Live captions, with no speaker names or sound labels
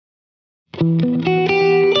It's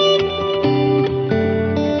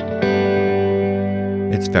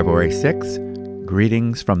February 6th.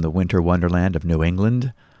 Greetings from the winter wonderland of New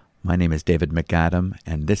England. My name is David McAdam,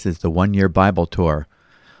 and this is the one-year Bible tour.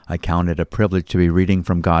 I count it a privilege to be reading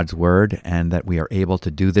from God's Word and that we are able to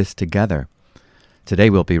do this together. Today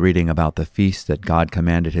we'll be reading about the feast that God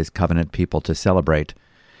commanded His covenant people to celebrate.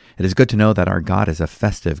 It is good to know that our God is a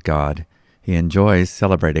festive God. He enjoys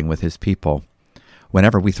celebrating with His people.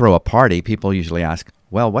 Whenever we throw a party, people usually ask,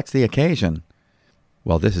 well, what's the occasion?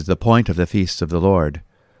 Well, this is the point of the feasts of the Lord.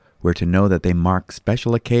 We're to know that they mark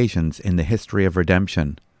special occasions in the history of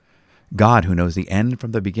redemption. God, who knows the end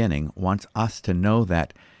from the beginning, wants us to know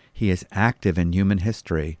that He is active in human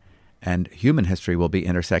history, and human history will be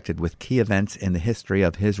intersected with key events in the history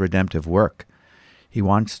of His redemptive work. He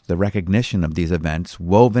wants the recognition of these events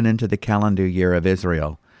woven into the calendar year of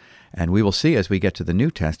Israel, and we will see as we get to the New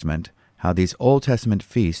Testament how these Old Testament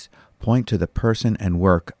feasts point to the person and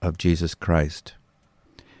work of Jesus Christ.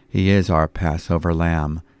 He is our Passover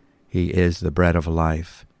lamb. He is the bread of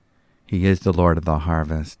life. He is the Lord of the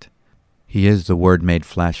harvest. He is the Word made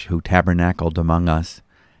flesh who tabernacled among us,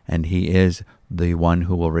 and He is the one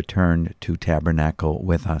who will return to tabernacle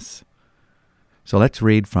with us. So let's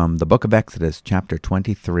read from the book of Exodus, chapter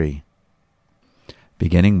 23,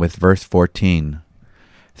 beginning with verse 14.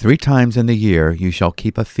 3 times in the year you shall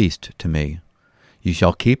keep a feast to me. You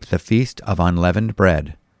shall keep the feast of unleavened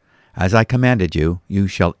bread. As I commanded you, you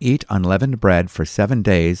shall eat unleavened bread for 7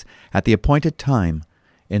 days at the appointed time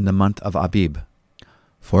in the month of Abib.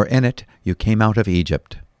 For in it you came out of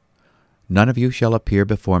Egypt. None of you shall appear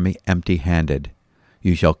before me empty-handed.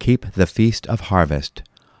 You shall keep the feast of harvest,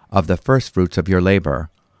 of the firstfruits of your labor,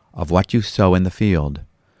 of what you sow in the field.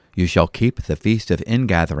 You shall keep the feast of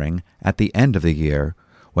ingathering at the end of the year,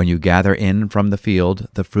 when you gather in from the field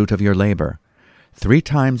the fruit of your labor. 3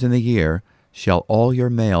 times in the year shall all your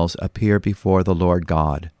males appear before the Lord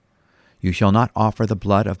God. You shall not offer the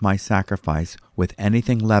blood of my sacrifice with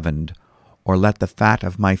anything leavened, or let the fat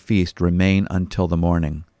of my feast remain until the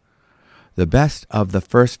morning. The best of the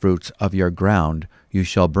firstfruits of your ground you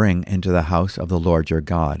shall bring into the house of the Lord your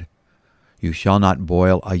God. You shall not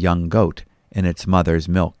boil a young goat in its mother's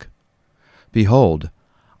milk. Behold,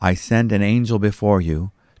 I send an angel before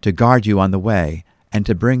you to guard you on the way and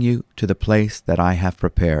to bring you to the place that I have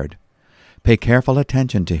prepared. Pay careful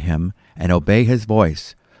attention to him and obey his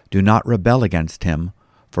voice. Do not rebel against him,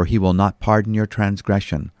 for he will not pardon your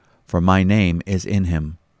transgression, for my name is in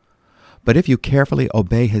him. But if you carefully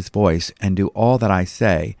obey his voice and do all that I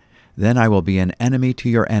say, then I will be an enemy to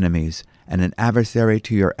your enemies and an adversary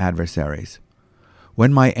to your adversaries.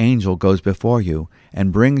 When my angel goes before you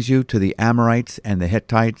and brings you to the Amorites and the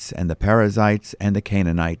Hittites and the Perizzites and the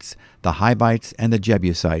Canaanites, the Hivites and the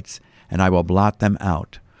Jebusites, and I will blot them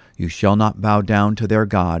out. You shall not bow down to their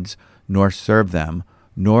gods, nor serve them,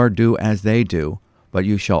 nor do as they do, but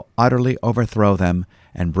you shall utterly overthrow them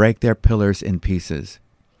and break their pillars in pieces.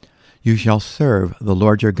 You shall serve the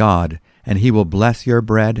Lord your God, and he will bless your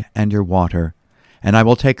bread and your water, and I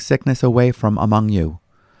will take sickness away from among you.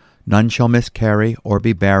 None shall miscarry or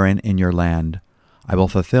be barren in your land. I will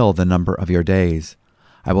fulfill the number of your days.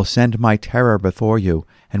 I will send my terror before you,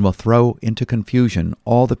 and will throw into confusion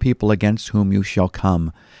all the people against whom you shall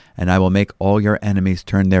come, and I will make all your enemies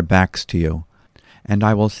turn their backs to you. And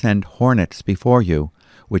I will send hornets before you,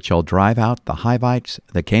 which shall drive out the Hivites,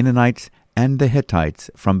 the Canaanites, and the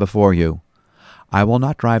Hittites from before you. I will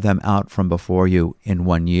not drive them out from before you in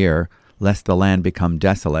 1 year, lest the land become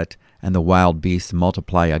desolate, and the wild beasts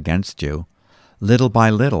multiply against you. Little by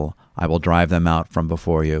little I will drive them out from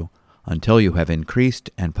before you, until you have increased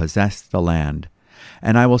and possessed the land.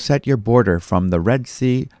 And I will set your border from the Red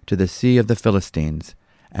Sea to the Sea of the Philistines,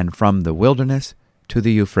 and from the wilderness to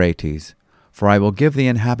the Euphrates. For I will give the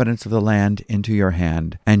inhabitants of the land into your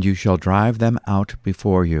hand, and you shall drive them out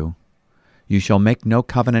before you. You shall make no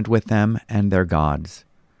covenant with them and their gods.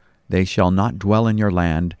 They shall not dwell in your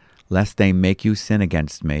land, lest they make you sin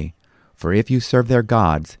against me. For if you serve their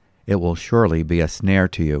gods, it will surely be a snare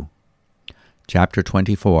to you. Chapter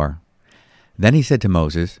 24. Then he said to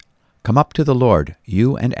Moses, Come up to the Lord,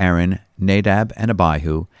 you and Aaron, Nadab and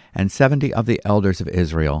Abihu, and 70 of the elders of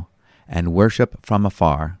Israel, and worship from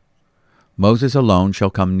afar. Moses alone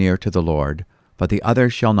shall come near to the Lord, but the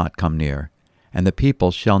others shall not come near, and the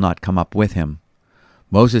people shall not come up with him.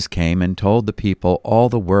 Moses came and told the people all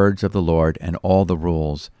the words of the Lord and all the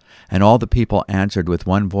rules. And all the people answered with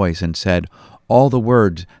one voice and said, All the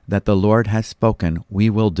words that the Lord has spoken we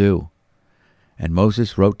will do. And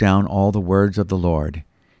Moses wrote down all the words of the Lord.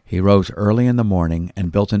 He rose early in the morning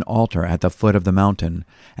and built an altar at the foot of the mountain,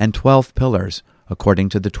 and 12 pillars, according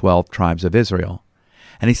to the 12 tribes of Israel.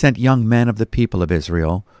 And he sent young men of the people of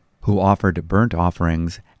Israel, who offered burnt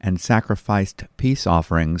offerings and sacrificed peace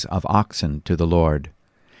offerings of oxen to the Lord.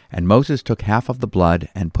 And Moses took half of the blood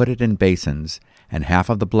and put it in basins, and half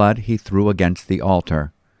of the blood he threw against the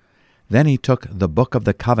altar. Then he took the book of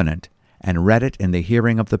the covenant and read it in the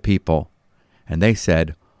hearing of the people. And they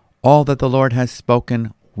said, "All that the Lord has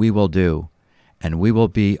spoken we will do, and we will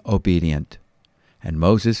be obedient." And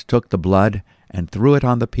Moses took the blood and threw it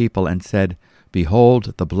on the people and said,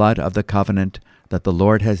 "Behold the blood of the covenant that the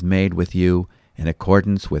Lord has made with you in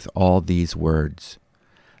accordance with all these words."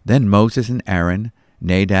 Then Moses and Aaron,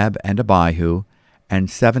 Nadab and Abihu, and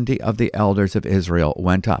 70 of the elders of Israel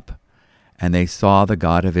went up, and they saw the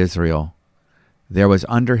God of Israel. There was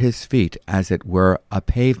under his feet as it were a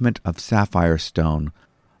pavement of sapphire stone,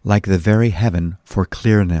 like the very heaven for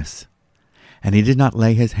clearness. And he did not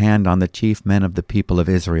lay his hand on the chief men of the people of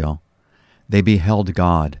Israel. They beheld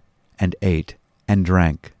God, and ate, and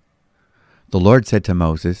drank. The Lord said to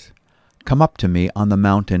Moses, "Come up to me on the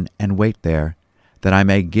mountain and wait there, that I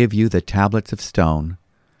may give you the tablets of stone,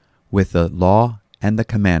 with the law and the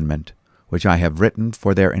commandment, which I have written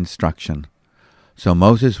for their instruction." So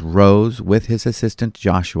Moses rose with his assistant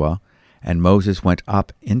Joshua, and Moses went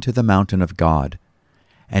up into the mountain of God.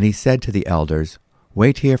 And he said to the elders,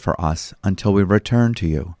 "Wait here for us until we return to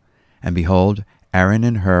you. And behold, Aaron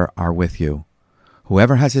and Hur are with you.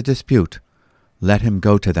 Whoever has a dispute, let him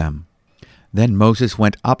go to them." Then Moses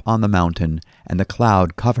went up on the mountain, and the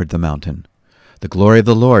cloud covered the mountain. The glory of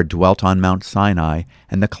the Lord dwelt on Mount Sinai,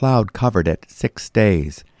 and the cloud covered it 6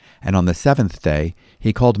 days. And on the 7th day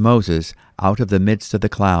he called Moses out of the midst of the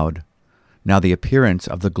cloud. Now the appearance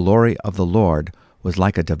of the glory of the Lord was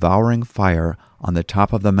like a devouring fire on the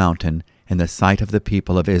top of the mountain in the sight of the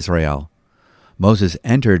people of Israel. Moses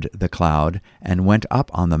entered the cloud and went up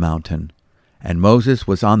on the mountain. And Moses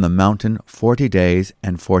was on the mountain 40 days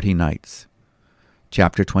and 40 nights.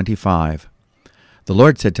 Chapter 25. The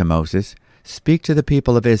Lord said to Moses, "Speak to the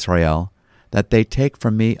people of Israel, that they take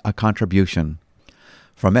from me a contribution.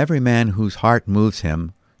 From every man whose heart moves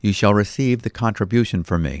him, you shall receive the contribution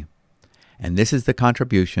from me. And this is the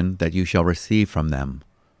contribution that you shall receive from them: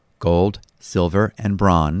 gold, silver, and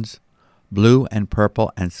bronze, blue and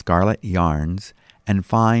purple and scarlet yarns, and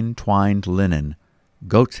fine twined linen,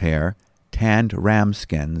 goat's hair, tanned ram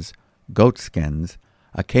skins, goat skins,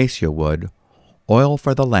 acacia wood, oil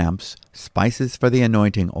for the lamps, spices for the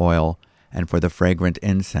anointing oil, and for the fragrant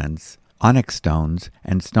incense, onyx stones,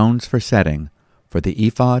 and stones for setting, for the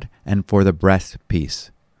ephod and for the breastpiece.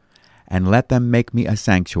 And let them make me a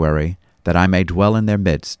sanctuary, that I may dwell in their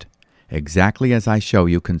midst, exactly as I show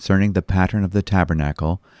you concerning the pattern of the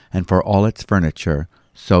tabernacle, and for all its furniture,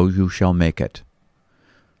 so you shall make it.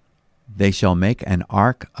 They shall make an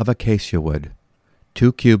ark of acacia wood.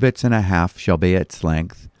 2 cubits and a half shall be its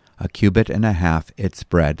length, 1 cubit and a half its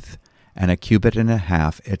breadth, and 1 cubit and a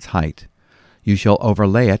half its height. You shall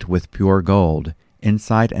overlay it with pure gold.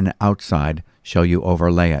 Inside and outside shall you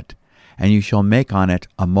overlay it. And you shall make on it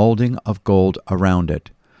a molding of gold around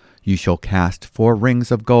it. You shall cast 4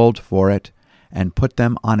 rings of gold for it, and put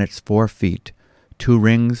them on its 4 feet, 2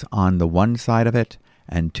 rings on the one side of it,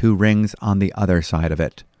 and 2 rings on the other side of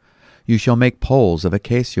it. You shall make poles of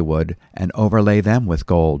acacia wood, and overlay them with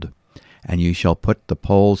gold. And you shall put the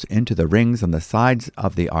poles into the rings on the sides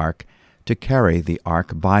of the ark, to carry the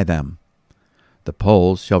ark by them. The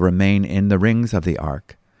poles shall remain in the rings of the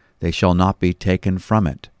ark. They shall not be taken from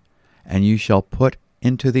it. And you shall put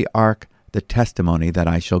into the ark the testimony that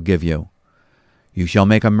I shall give you. You shall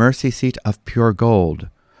make a mercy seat of pure gold.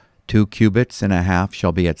 2 cubits and a half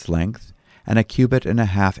shall be its length, and 1 cubit and a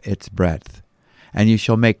half its breadth. And you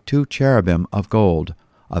shall make 2 cherubim of gold.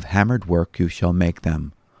 Of hammered work you shall make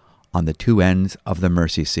them, on the 2 ends of the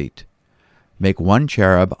mercy seat. Make 1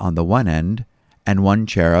 cherub on the one end, and 1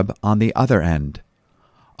 cherub on the other end.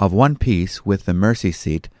 Of one piece with the mercy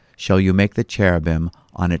seat shall you make the cherubim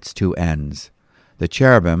on its 2 ends. The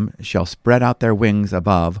cherubim shall spread out their wings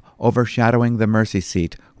above, overshadowing the mercy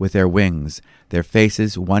seat with their wings, their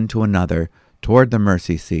faces one to another. Toward the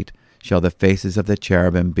mercy seat shall the faces of the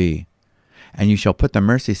cherubim be. And you shall put the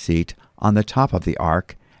mercy seat on the top of the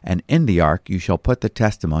ark, and in the ark you shall put the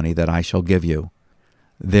testimony that I shall give you.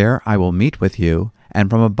 There I will meet with you,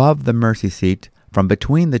 and from above the mercy seat, from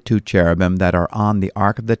between the 2 cherubim that are on the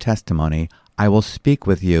ark of the testimony, I will speak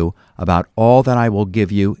with you about all that I will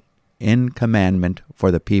give you in commandment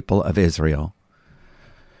for the people of Israel.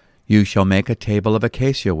 You shall make a table of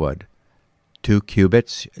acacia wood. 2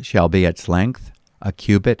 cubits shall be its length, 1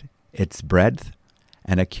 cubit its breadth,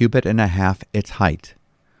 and 1 cubit and a half its height.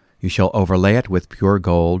 You shall overlay it with pure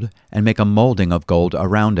gold, and make a molding of gold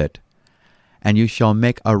around it. And you shall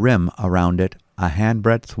make a rim around it 1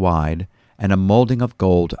 handbreadth wide, and a molding of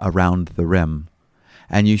gold around the rim.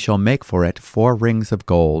 And you shall make for it 4 rings of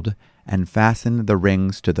gold, and fasten the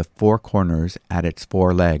rings to the 4 corners at its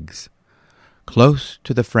 4 legs. Close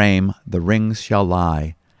to the frame the rings shall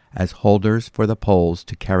lie, as holders for the poles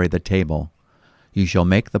to carry the table. You shall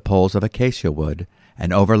make the poles of acacia wood,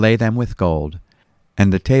 and overlay them with gold,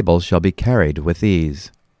 and the table shall be carried with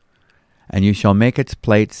ease. And you shall make its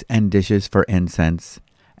plates and dishes for incense,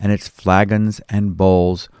 and its flagons and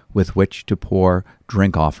bowls with which to pour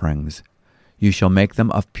drink offerings. You shall make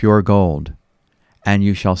them of pure gold. And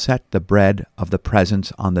you shall set the bread of the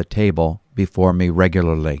presence on the table before me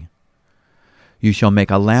regularly. You shall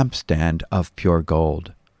make a lampstand of pure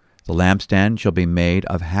gold. The lampstand shall be made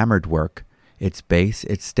of hammered work, its base,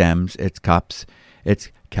 its stems, its cups,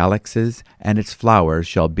 its calyxes, and its flowers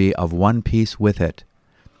shall be of one piece with it.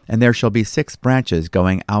 And there shall be 6 branches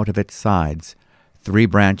going out of its sides, 3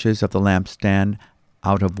 branches of the lampstand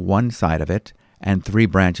out of one side of it, and 3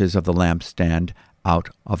 branches of the lampstand out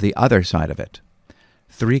of the other side of it.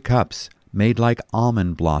 3 cups made like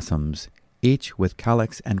almond blossoms, each with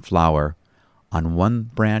calyx and flower, on one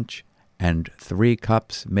branch, and 3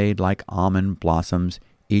 cups made like almond blossoms,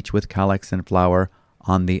 each with calyx and flower,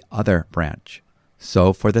 on the other branch.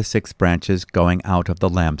 So for the 6 branches going out of the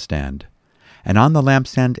lampstand. And on the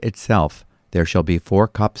lampstand itself there shall be 4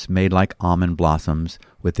 cups made like almond blossoms,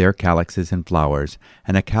 with their calyxes and flowers,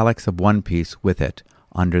 and a calyx of one piece with it,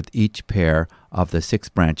 under each pair of the 6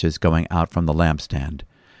 branches going out from the lampstand.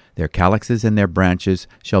 Their calyxes and their branches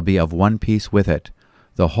shall be of one piece with it,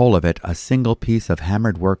 the whole of it a single piece of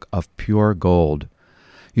hammered work of pure gold.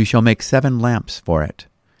 You shall make 7 lamps for it,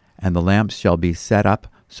 and the lamps shall be set up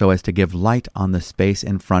so as to give light on the space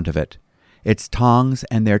in front of it. Its tongs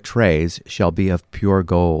and their trays shall be of pure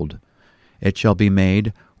gold. It shall be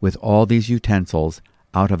made with all these utensils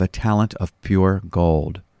out of a talent of pure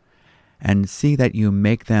gold. And see that you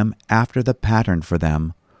make them after the pattern for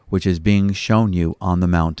them, which is being shown you on the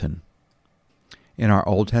mountain. In our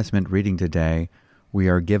Old Testament reading today, we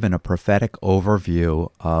are given a prophetic overview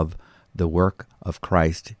of the work of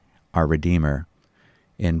Christ, our Redeemer,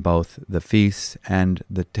 in both the feasts and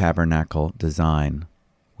the tabernacle design.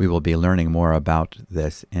 We will be learning more about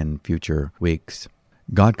this in future weeks.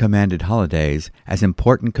 God commanded holidays as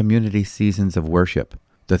important community seasons of worship.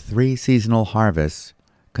 The 3 seasonal harvests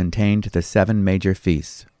contained the 7 major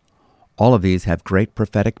feasts. All of these have great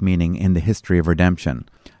prophetic meaning in the history of redemption,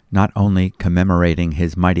 not only commemorating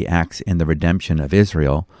his mighty acts in the redemption of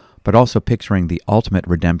Israel, but also picturing the ultimate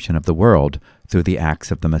redemption of the world through the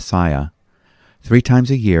acts of the Messiah. 3 times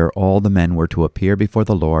a year all the men were to appear before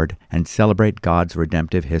the Lord and celebrate God's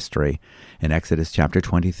redemptive history in Exodus chapter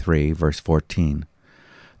 23, verse 14.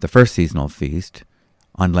 The first seasonal feast,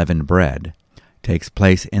 unleavened bread, takes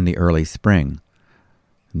place in the early spring,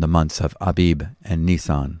 in the months of Abib and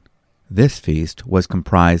Nisan. This feast was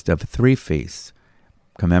comprised of 3 feasts,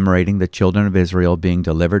 commemorating the children of Israel being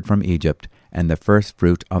delivered from Egypt and the first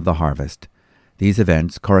fruit of the harvest. These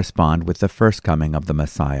events correspond with the first coming of the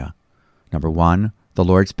Messiah. Number 1, the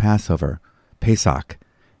Lord's Passover, Pesach,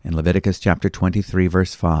 in Leviticus chapter 23,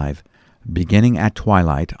 verse 5, beginning at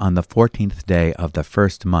twilight on the 14th day of the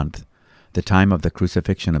first month, the time of the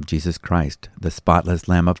crucifixion of Jesus Christ, the spotless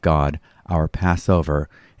Lamb of God, our Passover,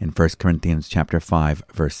 in 1 Corinthians chapter 5,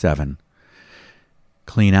 verse 7.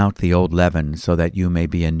 Clean out the old leaven so that you may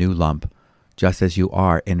be a new lump, just as you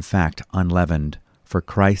are in fact unleavened, for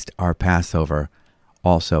Christ our Passover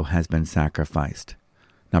also has been sacrificed.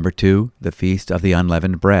 Number 2, the Feast of the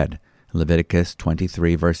Unleavened Bread, Leviticus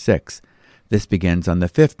 23, verse 6. This begins on the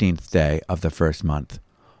 15th day of the first month.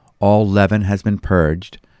 All leaven has been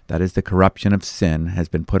purged, that is, the corruption of sin has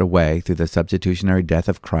been put away through the substitutionary death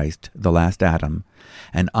of Christ, the last Adam,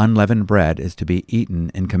 and unleavened bread is to be eaten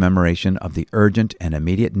in commemoration of the urgent and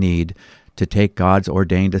immediate need to take God's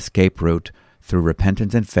ordained escape route through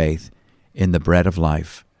repentance and faith in the bread of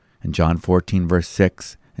life. In John 14, verse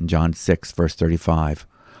 6, and John 6, verse 35,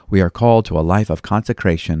 we are called to a life of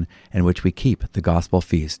consecration in which we keep the gospel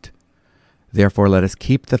feast. Therefore let us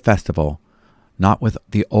keep the festival, not with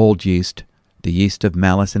the old yeast, the yeast of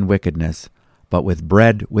malice and wickedness, but with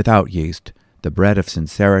bread without yeast, the bread of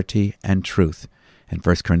sincerity and truth, in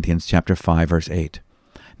 1 Corinthians chapter 5, verse 8.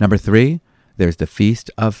 Number 3, there's the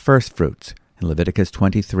Feast of First Fruits, in Leviticus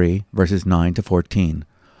 23, verses 9 to 14.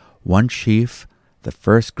 One sheaf, the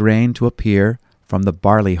first grain to appear from the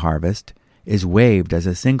barley harvest, is waved as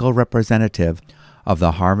a single representative of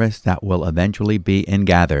the harvest that will eventually be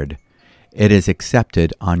ingathered. It is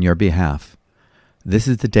accepted on your behalf. This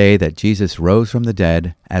is the day that Jesus rose from the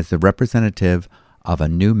dead as the representative of a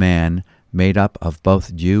new man made up of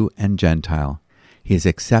both Jew and Gentile. He is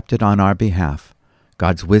accepted on our behalf.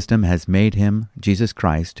 God's wisdom has made him, Jesus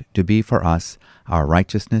Christ, to be for us our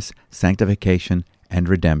righteousness, sanctification, and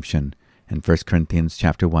redemption, in 1 Corinthians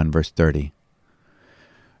chapter 1, verse 30.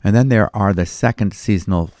 And then there are the second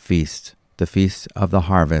seasonal feasts, the Feast of the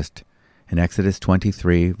Harvest, in Exodus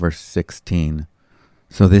 23, verse 16.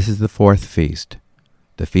 So this is the fourth feast,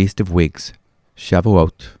 the Feast of Weeks,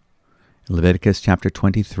 Shavuot, Leviticus chapter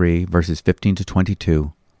 23, verses 15 to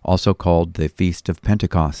 22, also called the Feast of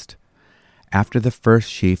Pentecost. After the first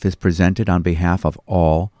sheaf is presented on behalf of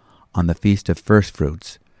all on the Feast of First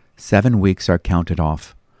Fruits, 7 weeks are counted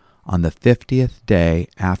off. On the 50th day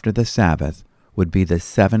after the Sabbath would be the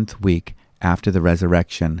 7th week after the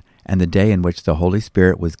resurrection and the day in which the Holy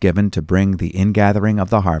Spirit was given to bring the ingathering of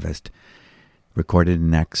the harvest, recorded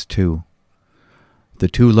in Acts 2. The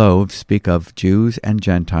 2 loaves speak of Jews and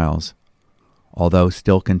Gentiles, although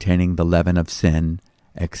still containing the leaven of sin,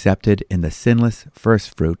 accepted in the sinless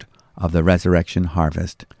first fruit of the resurrection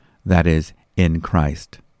harvest, that is, in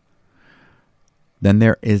Christ. Then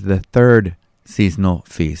there is the third seasonal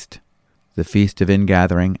feast, the Feast of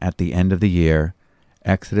Ingathering at the end of the year,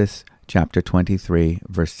 Exodus chapter 23,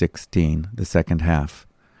 verse 16, the second half.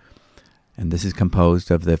 And this is composed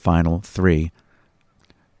of the final 3.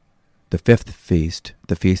 The fifth feast,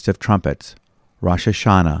 the Feast of Trumpets, Rosh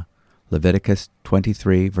Hashanah, Leviticus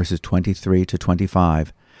 23, verses 23 to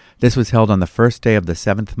 25. This was held on the first day of the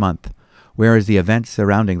 7th month, whereas the events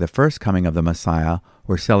surrounding the first coming of the Messiah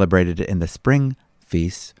were celebrated in the spring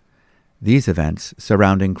feasts. These events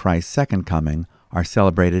surrounding Christ's second coming are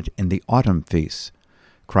celebrated in the autumn feasts.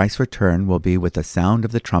 Christ's return will be with the sound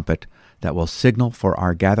of the trumpet that will signal for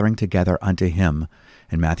our gathering together unto him,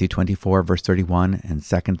 in Matthew 24, verse 31, and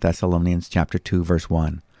 2 Thessalonians chapter 2, verse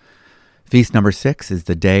 1. Feast number 6 is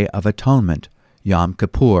the Day of Atonement, Yom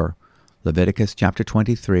Kippur, Leviticus chapter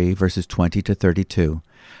 23, verses 20 to 32.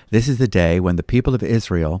 This is the day when the people of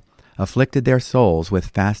Israel afflicted their souls with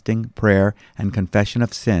fasting, prayer, and confession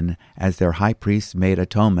of sin as their high priests made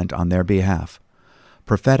atonement on their behalf.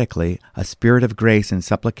 Prophetically, a spirit of grace and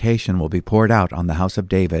supplication will be poured out on the house of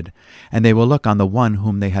David, and they will look on the one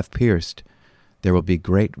whom they have pierced. There will be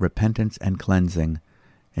great repentance and cleansing,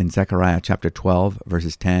 in Zechariah chapter 12,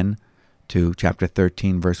 verses 10 to chapter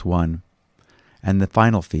 13, verse 1. And the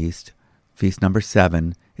final feast, feast number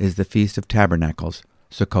 7, is the Feast of Tabernacles,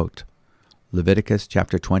 Sukkot, Leviticus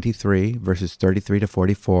chapter 23, verses 33 to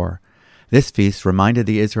 44. This feast reminded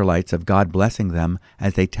the Israelites of God blessing them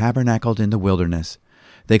as they tabernacled in the wilderness.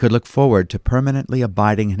 They could look forward to permanently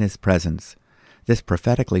abiding in his presence. This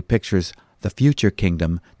prophetically pictures the future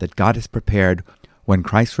kingdom that God has prepared when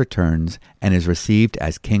Christ returns and is received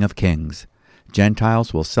as King of Kings.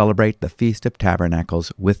 Gentiles will celebrate the Feast of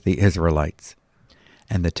Tabernacles with the Israelites,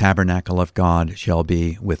 and the tabernacle of God shall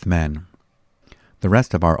be with men. The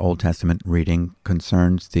rest of our Old Testament reading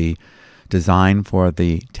concerns the design for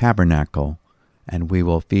the tabernacle, and we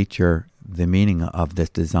will feature the meaning of this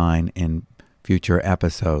design in future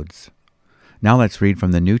episodes. Now let's read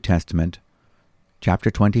from the New Testament,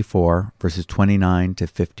 chapter 24, verses 29 to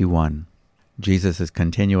 51. Jesus is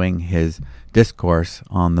continuing his discourse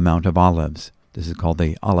on the Mount of Olives. This is called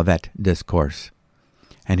the Olivet Discourse.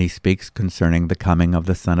 And he speaks concerning the coming of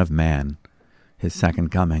the Son of Man, his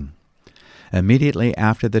second coming. Immediately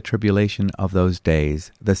after the tribulation of those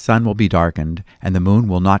days, the sun will be darkened, and the moon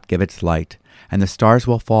will not give its light, and the stars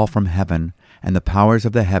will fall from heaven, and the powers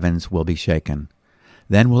of the heavens will be shaken.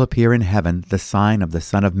 Then will appear in heaven the sign of the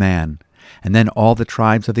Son of Man, and then all the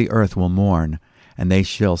tribes of the earth will mourn, and they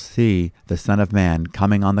shall see the Son of Man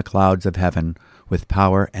coming on the clouds of heaven with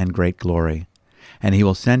power and great glory. And he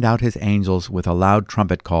will send out his angels with a loud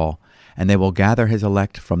trumpet call, and they will gather his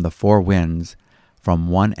elect from the 4 winds, from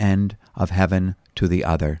one end of heaven to the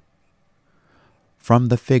other. From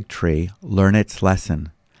the fig tree learn its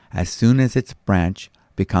lesson. As soon as its branch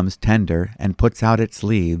becomes tender and puts out its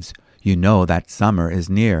leaves, you know that summer is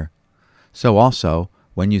near. So also,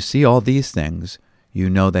 when you see all these things, you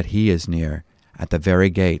know that he is near, at the very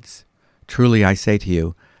gates. Truly I say to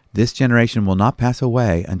you, this generation will not pass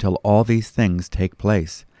away until all these things take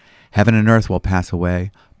place. Heaven and earth will pass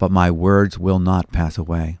away, but my words will not pass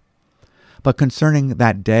away. But concerning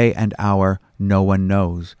that day and hour no one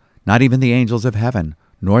knows, not even the angels of heaven,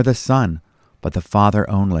 nor the Son, but the Father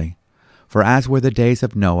only. For as were the days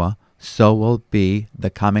of Noah, so will be the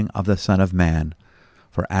coming of the Son of Man.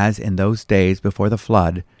 For as in those days before the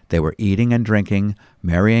flood, they were eating and drinking,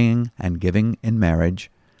 marrying and giving in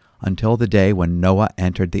marriage, until the day when Noah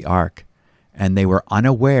entered the ark, and they were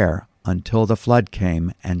unaware until the flood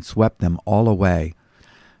came and swept them all away.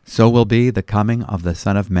 So will be the coming of the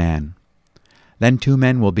Son of Man. Then 2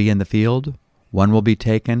 men will be in the field, one will be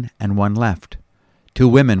taken and one left. 2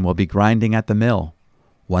 women will be grinding at the mill,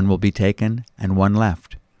 one will be taken and one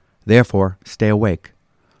left. Therefore stay awake,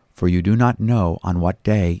 for you do not know on what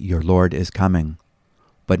day your Lord is coming.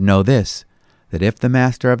 But know this, that if the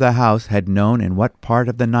master of the house had known in what part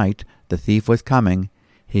of the night the thief was coming,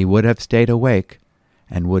 he would have stayed awake,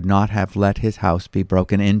 and would not have let his house be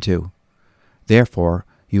broken into. Therefore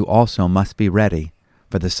you also must be ready,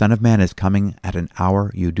 for the Son of Man is coming at an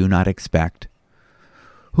hour you do not expect.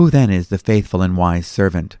 Who then is the faithful and wise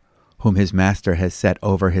servant, whom his master has set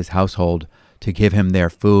over his household, to give him their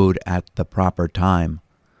food at the proper time?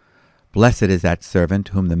 Blessed is that servant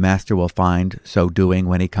whom the master will find so doing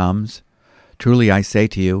when he comes. Truly I say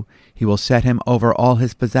to you, he will set him over all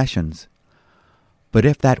his possessions. But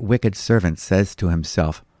if that wicked servant says to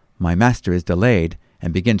himself, My master is delayed,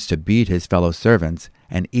 and begins to beat his fellow servants,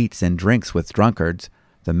 and eats and drinks with drunkards,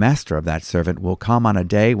 the master of that servant will come on a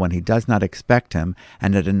day when he does not expect him,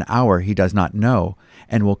 and at an hour he does not know,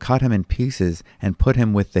 and will cut him in pieces, and put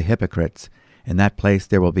him with the hypocrites. In that place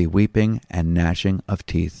there will be weeping and gnashing of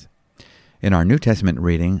teeth. In our New Testament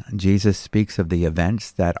reading, Jesus speaks of the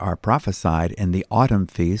events that are prophesied in the autumn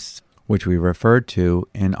feasts, which we referred to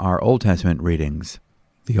in our Old Testament readings.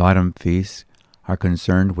 The autumn feasts are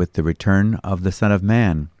concerned with the return of the Son of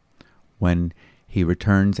Man, when he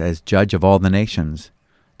returns as judge of all the nations.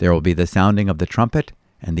 There will be the sounding of the trumpet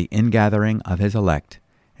and the ingathering of his elect,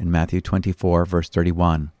 in Matthew 24, verse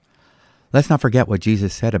 31. Let's not forget what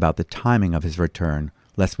Jesus said about the timing of his return,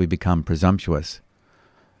 lest we become presumptuous.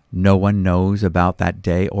 No one knows about that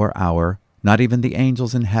day or hour, not even the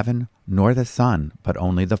angels in heaven, nor the Son, but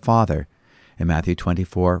only the Father, in Matthew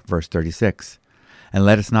 24, verse 36. And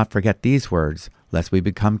let us not forget these words, lest we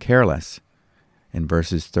become careless, in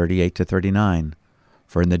verses 38 to 39.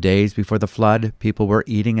 For in the days before the flood, people were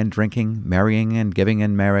eating and drinking, marrying and giving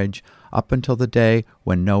in marriage, up until the day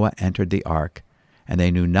when Noah entered the ark. And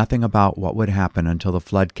they knew nothing about what would happen until the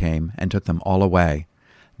flood came and took them all away.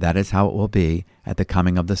 That is how it will be at the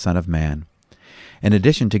coming of the Son of Man. In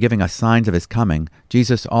addition to giving us signs of his coming,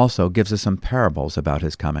 Jesus also gives us some parables about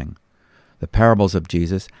his coming. The parables of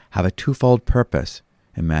Jesus have a twofold purpose.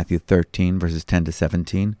 In Matthew 13, verses 10 to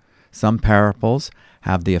 17, some parables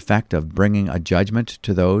have the effect of bringing a judgment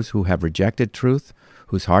to those who have rejected truth,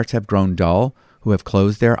 whose hearts have grown dull, who have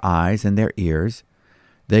closed their eyes and their ears.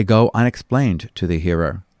 They go unexplained to the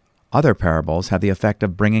hearer. Other parables have the effect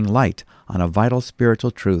of bringing light on a vital spiritual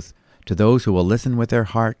truth to those who will listen with their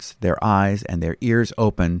hearts, their eyes, and their ears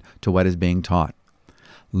open to what is being taught.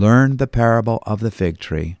 Learn the parable of the fig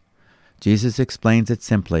tree. Jesus explains it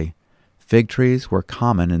simply. Fig trees were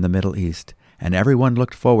common in the Middle East, and everyone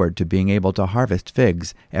looked forward to being able to harvest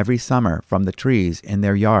figs every summer from the trees in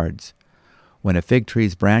their yards. When a fig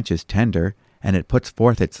tree's branch is tender and it puts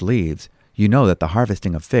forth its leaves, you know that the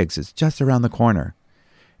harvesting of figs is just around the corner.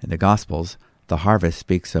 In the Gospels, the harvest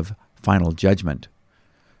speaks of final judgment.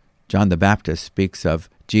 John the Baptist speaks of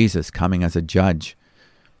Jesus coming as a judge.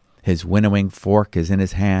 His winnowing fork is in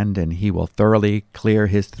his hand, and he will thoroughly clear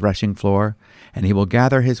his threshing floor, and he will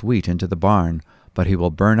gather his wheat into the barn, but he will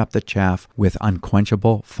burn up the chaff with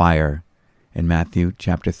unquenchable fire. In Matthew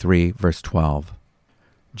chapter 3, verse 12.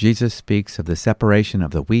 Jesus speaks of the separation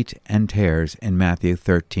of the wheat and tares in Matthew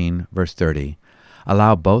 13, verse 30.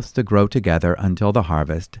 Allow both to grow together until the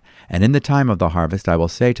harvest, and in the time of the harvest I will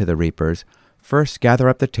say to the reapers, First gather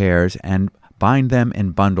up the tares and bind them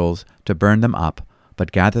in bundles to burn them up,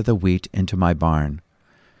 but gather the wheat into my barn.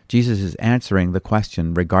 Jesus is answering the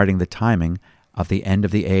question regarding the timing of the end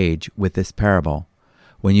of the age with this parable.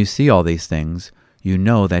 When you see all these things, you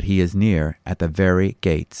know that he is near at the very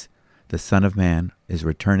gates. The Son of Man is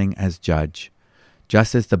returning as judge.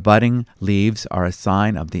 Just as the budding leaves are a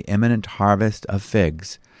sign of the imminent harvest of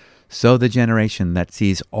figs, so the generation that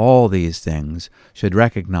sees all these things should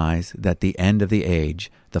recognize that the end of the age,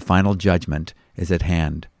 the final judgment, is at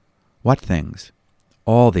hand. What things?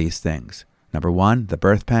 All these things. Number 1, the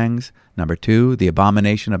birth pangs. Number 2, the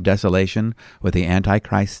abomination of desolation, with the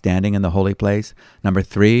Antichrist standing in the holy place. Number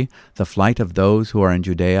 3, the flight of those who are in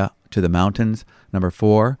Judea to the mountains. Number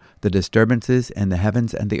 4, the disturbances in the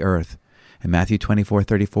heavens and the earth. In Matthew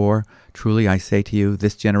 24:34, truly I say to you,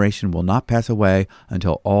 this generation will not pass away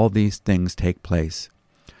until all these things take place.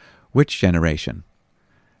 Which generation?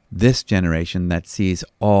 This generation that sees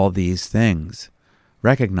all these things.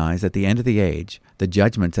 Recognize at the end of the age, the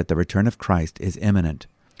judgments at the return of Christ is imminent.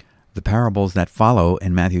 The parables that follow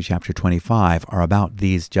in Matthew chapter 25 are about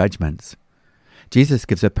these judgments. Jesus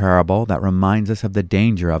gives a parable that reminds us of the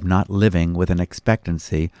danger of not living with an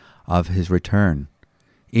expectancy of his return.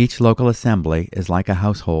 Each local assembly is like a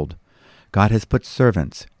household. God has put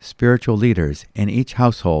servants, spiritual leaders, in each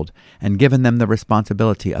household and given them the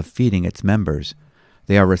responsibility of feeding its members.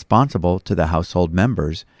 They are responsible to the household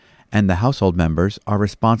members, and the household members are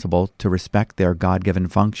responsible to respect their God-given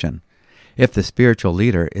function. If the spiritual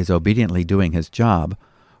leader is obediently doing his job,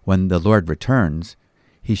 when the Lord returns,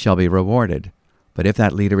 he shall be rewarded. But if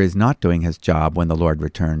that leader is not doing his job when the Lord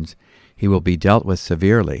returns, he will be dealt with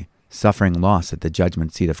severely, suffering loss at the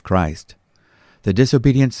judgment seat of Christ. The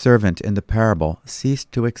disobedient servant in the parable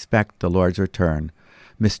ceased to expect the Lord's return,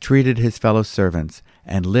 mistreated his fellow servants,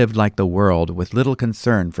 and lived like the world with little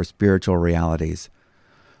concern for spiritual realities.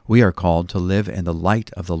 We are called to live in the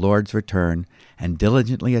light of the Lord's return and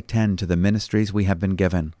diligently attend to the ministries we have been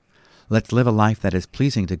given. Let's live a life that is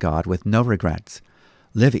pleasing to God with no regrets.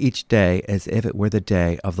 Live each day as if it were the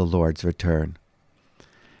day of the Lord's return.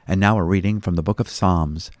 And now a reading from the book of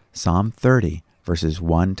Psalms, Psalm 30, verses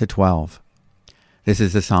 1 to 12. This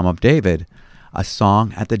is the Psalm of David, a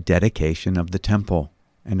song at the dedication of the temple.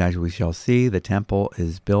 And as we shall see, the temple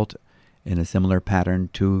is built in a similar pattern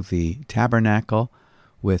to the tabernacle,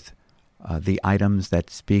 with the items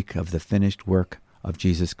that speak of the finished work of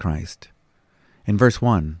Jesus Christ. In verse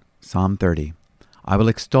 1, Psalm 30, I will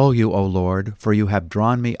extol you, O Lord, for you have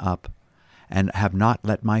drawn me up, and have not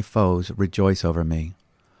let my foes rejoice over me.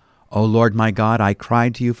 O Lord my God, I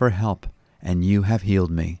cried to you for help, and you have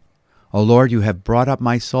healed me. O Lord, you have brought up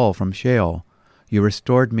my soul from Sheol. You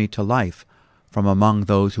restored me to life from among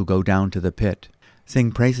those who go down to the pit.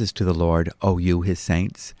 Sing praises to the Lord, O you his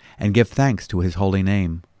saints, and give thanks to his holy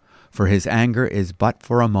name. For his anger is but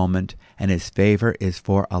for a moment, and his favor is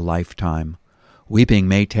for a lifetime. Weeping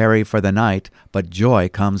may tarry for the night, but joy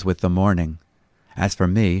comes with the morning. As for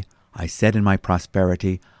me, I said in my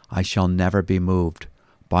prosperity, I shall never be moved.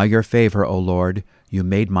 By your favor, O Lord, you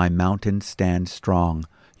made my mountain stand strong.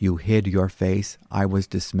 You hid your face, I was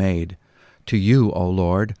dismayed. To you, O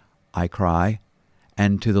Lord, I cry,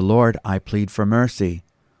 and to the Lord I plead for mercy.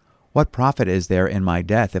 What profit is there in my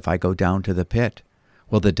death if I go down to the pit?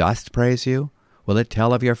 Will the dust praise you? Will it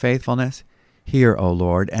tell of your faithfulness? Hear, O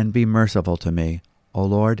Lord, and be merciful to me. O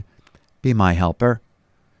Lord, be my helper.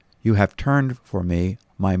 You have turned for me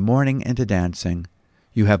my mourning into dancing.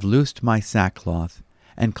 You have loosed my sackcloth,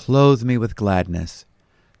 and clothed me with gladness,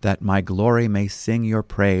 that my glory may sing your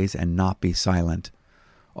praise and not be silent.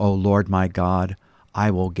 O Lord my God,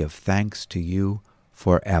 I will give thanks to you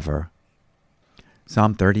forever.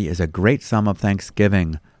 Psalm 30 is a great psalm of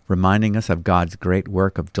thanksgiving, reminding us of God's great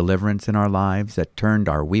work of deliverance in our lives that turned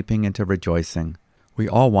our weeping into rejoicing. We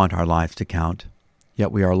all want our lives to count,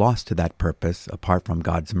 yet we are lost to that purpose apart from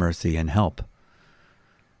God's mercy and help.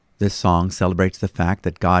 This song celebrates the fact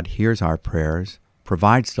that God hears our prayers,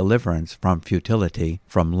 provides deliverance from futility,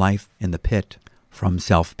 from life in the pit, from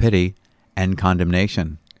self-pity and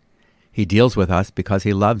condemnation. He deals with us because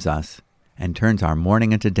he loves us and turns our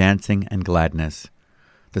mourning into dancing and gladness.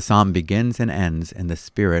 The psalm begins and ends in the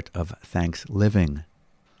spirit of thanks-living.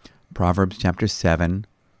 Proverbs chapter 7,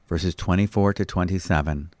 verses 24 to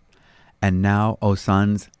 27. And now, O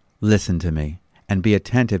sons, listen to me, and be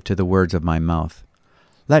attentive to the words of my mouth.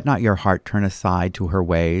 Let not your heart turn aside to her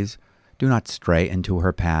ways. Do not stray into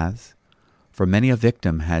her paths. For many a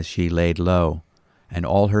victim has she laid low, and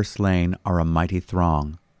all her slain are a mighty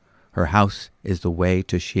throng. Her house is the way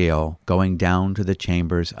to Sheol, going down to the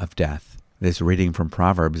chambers of death. This reading from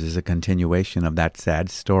Proverbs is a continuation of that sad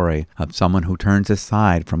story of someone who turns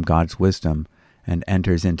aside from God's wisdom and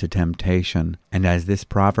enters into temptation. And as this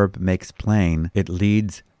proverb makes plain, it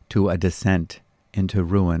leads to a descent into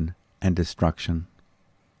ruin and destruction.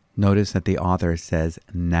 Notice that the author says,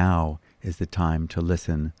 now is the time to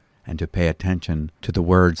listen and to pay attention to the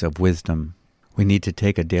words of wisdom. We need to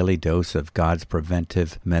take a daily dose of God's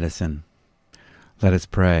preventive medicine. Let us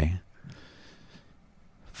pray.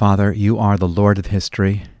 Father, you are the Lord of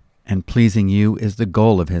history, and pleasing you is the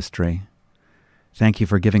goal of history. Thank you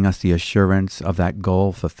for giving us the assurance of that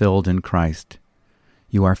goal fulfilled in Christ.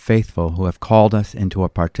 You are faithful who have called us into a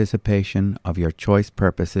participation of your choice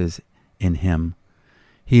purposes in him.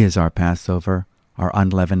 He is our Passover, our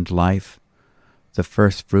unleavened life, the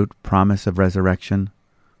first fruit promise of resurrection,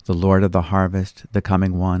 the Lord of the harvest, the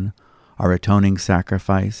coming one, our atoning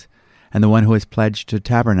sacrifice, and the one who is pledged to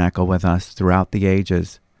tabernacle with us throughout the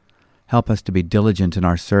ages. Help us to be diligent in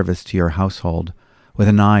our service to your household, with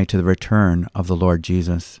an eye to the return of the Lord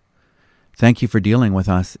Jesus. Thank you for dealing with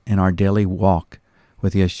us in our daily walk,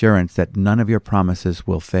 with the assurance that none of your promises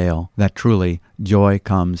will fail, that truly joy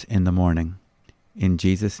comes in the morning. In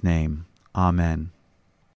Jesus' name, Amen.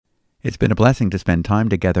 It's been a blessing to spend time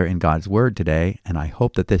together in God's Word today, and I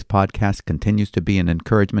hope that this podcast continues to be an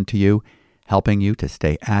encouragement to you, helping you to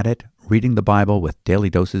stay at it, reading the Bible with daily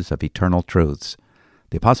doses of eternal truths.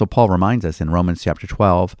 The Apostle Paul reminds us in Romans chapter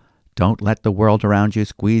 12, "Don't let the world around you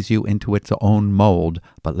squeeze you into its own mold,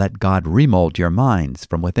 but let God remold your minds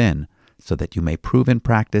from within, so that you may prove in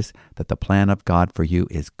practice that the plan of God for you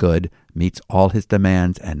is good, meets all His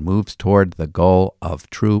demands, and moves toward the goal of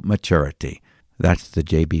true maturity." That's the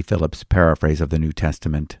J.B. Phillips paraphrase of the New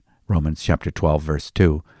Testament, Romans chapter 12, verse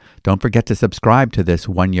 2. Don't forget to subscribe to this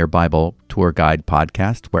one-year Bible tour guide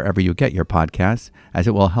podcast wherever you get your podcasts, as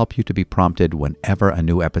it will help you to be prompted whenever a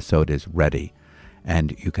new episode is ready.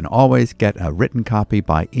 And you can always get a written copy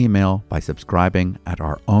by email by subscribing at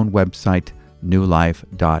our own website,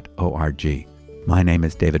 newlife.org. My name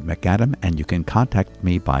is David McAdam, and you can contact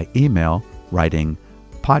me by email writing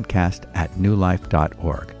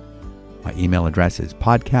podcast@newlife.org. My email address is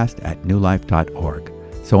podcast@newlife.org.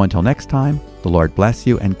 So until next time, the Lord bless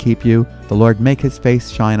you and keep you. The Lord make His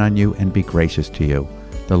face shine on you and be gracious to you.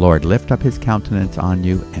 The Lord lift up His countenance on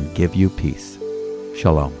you and give you peace.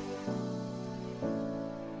 Shalom.